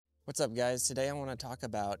What's up guys? Today I want to talk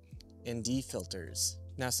about ND filters.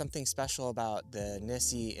 Now something special about the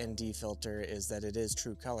Nisi ND filter is that it is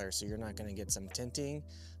true color, so you're not going to get some tinting,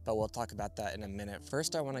 but we'll talk about that in a minute.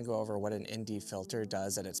 First I want to go over what an ND filter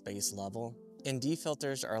does at its base level. ND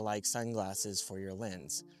filters are like sunglasses for your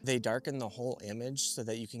lens. They darken the whole image so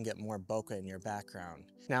that you can get more bokeh in your background.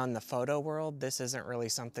 Now in the photo world, this isn't really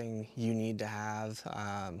something you need to have.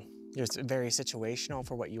 It's very situational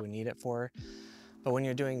for what you would need it for. But when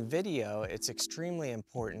you're doing video, it's extremely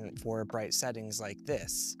important for bright settings like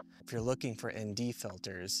this. If you're looking for ND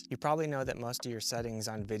filters, you probably know that most of your settings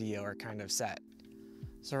on video are kind of set.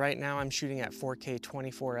 So right now I'm shooting at 4K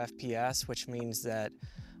 24 FPS, which means that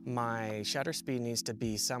my shutter speed needs to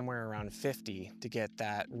be somewhere around 50 to get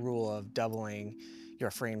that rule of doubling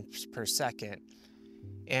your frames per second.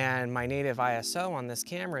 And my native ISO on this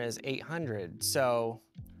camera is 800. So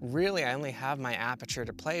really I only have my aperture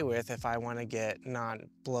to play with if I want to get not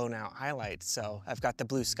blown out highlights. So I've got the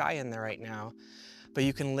blue sky in there right now, but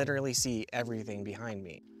you can literally see everything behind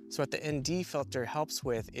me. So what the ND filter helps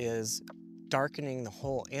with is darkening the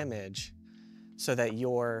whole image so that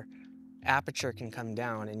your aperture can come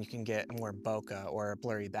down and you can get more bokeh or a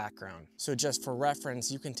blurry background. So just for reference,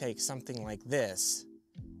 you can take something like this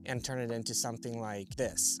and turn it into something like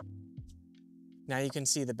this. Now you can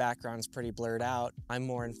see the background's pretty blurred out. I'm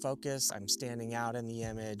more in focus, I'm standing out in the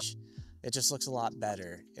image. It just looks a lot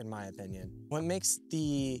better, in my opinion. What makes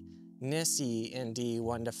the Nisi ND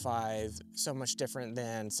 1 to 5 so much different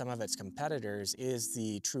than some of its competitors is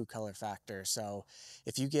the true color factor. So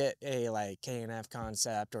if you get a like K&F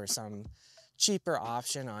concept or some cheaper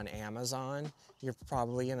option on Amazon, you're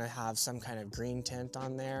probably gonna have some kind of green tint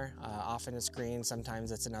on there. Often it's green,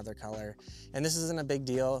 sometimes it's another color. And this isn't a big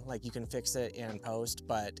deal, like you can fix it in post,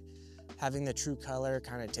 but having the true color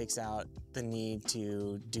kind of takes out the need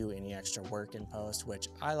to do any extra work in post, which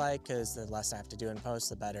I like because the less I have to do in post,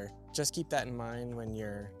 the better. Just keep that in mind when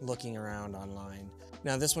you're looking around online.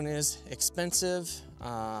 Now this one is expensive.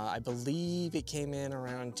 I believe it came in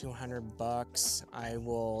around 200 bucks. I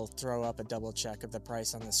will throw up a double check of the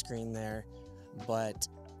price on the screen there, but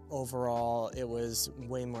overall it was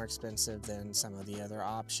way more expensive than some of the other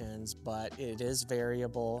options, but it is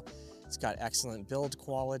variable. It's got excellent build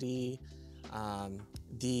quality.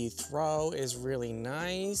 The throw is really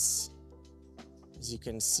nice. As you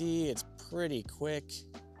can see, it's pretty quick,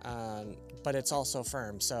 but it's also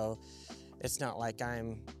firm. So it's not like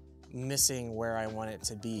I'm missing where I want it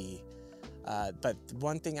to be. But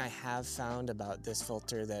one thing I have found about this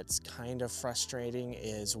filter that's kind of frustrating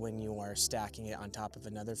is when you are stacking it on top of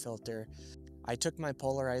another filter. I took my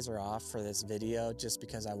polarizer off for this video just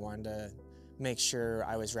because I wanted to make sure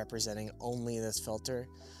I was representing only this filter,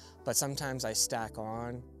 but sometimes I stack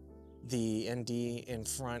on the ND in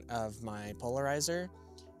front of my polarizer,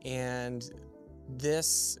 and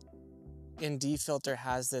this ND filter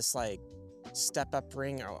has this like step-up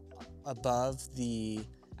ring above the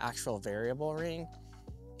actual variable ring,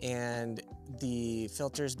 and the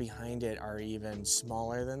filters behind it are even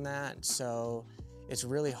smaller than that, so it's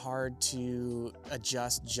really hard to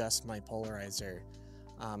adjust just my polarizer.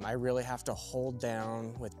 I really have to hold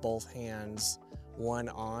down with both hands, one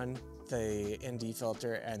on the ND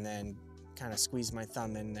filter and then kind of squeeze my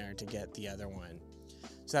thumb in there to get the other one.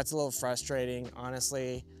 So that's a little frustrating.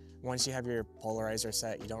 Honestly, once you have your polarizer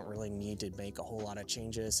set, you don't really need to make a whole lot of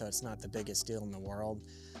changes, so it's not the biggest deal in the world.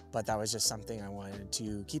 But that was just something I wanted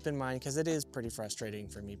to keep in mind because it is pretty frustrating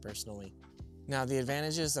for me personally. Now, the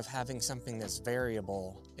advantages of having something that's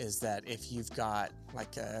variable is that if you've got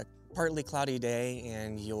like a partly cloudy day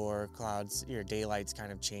and your daylight's kind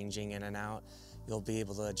of changing in and out, you'll be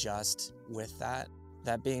able to adjust with that.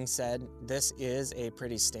 That being said, this is a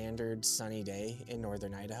pretty standard sunny day in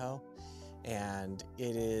northern Idaho, and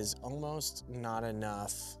it is almost not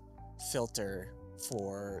enough filter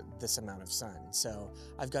for this amount of sun. So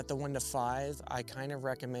I've got the 1 to 5. I kind of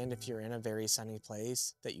recommend if you're in a very sunny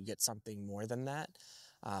place that you get something more than that.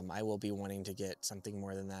 I will be wanting to get something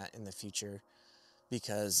more than that in the future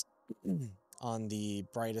because on the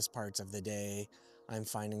brightest parts of the day, I'm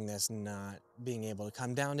finding this not being able to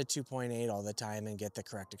come down to 2.8 all the time and get the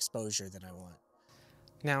correct exposure that I want.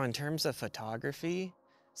 Now, in terms of photography,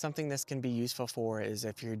 something this can be useful for is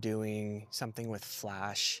if you're doing something with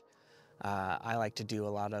flash. I like to do a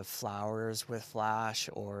lot of flowers with flash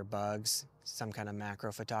or bugs, some kind of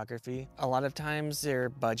macro photography. A lot of times their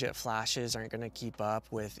budget flashes aren't going to keep up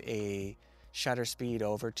with a shutter speed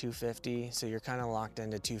over 250, so you're kind of locked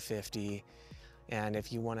into 250. And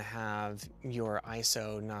if you want to have your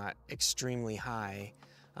ISO not extremely high,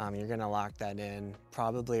 You're gonna lock that in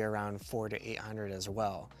probably around 400 to 800 as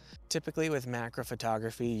well. Typically with macro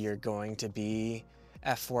photography, you're going to be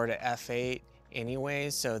f4 to f8 anyway,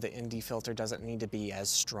 so the ND filter doesn't need to be as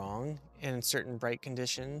strong in certain bright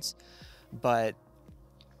conditions. But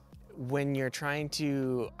when you're trying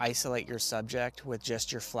to isolate your subject with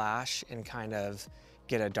just your flash and kind of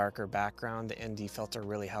get a darker background, the ND filter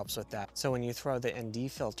really helps with that. So when you throw the ND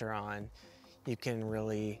filter on, you can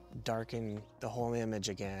really darken the whole image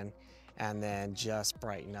again and then just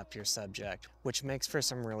brighten up your subject, which makes for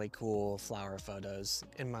some really cool flower photos,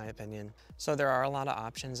 in my opinion. So there are a lot of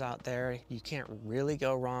options out there. You can't really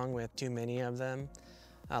go wrong with too many of them.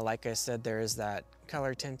 Like I said, there is that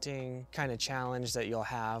color tinting kind of challenge that you'll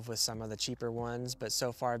have with some of the cheaper ones, but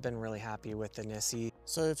so far I've been really happy with the Nisi.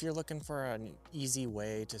 So if you're looking for an easy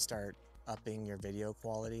way to start upping your video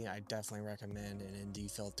quality, I definitely recommend an ND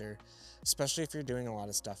filter, especially if you're doing a lot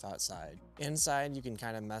of stuff outside. Inside, you can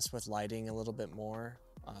kind of mess with lighting a little bit more.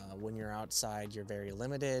 When you're outside, you're very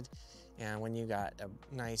limited, and when you got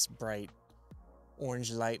a nice bright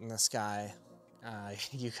orange light in the sky,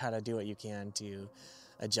 you gotta do what you can to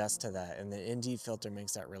adjust to that, and the ND filter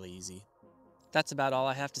makes that really easy. That's about all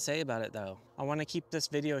I have to say about it though. I want to keep this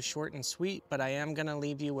video short and sweet, but I am going to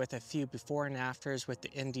leave you with a few before and afters with the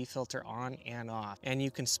ND filter on and off. And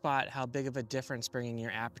you can spot how big of a difference bringing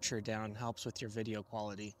your aperture down helps with your video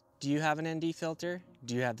quality. Do you have an ND filter?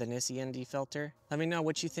 Do you have the Nisi ND filter? Let me know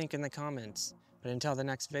what you think in the comments. But until the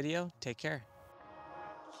next video, take care.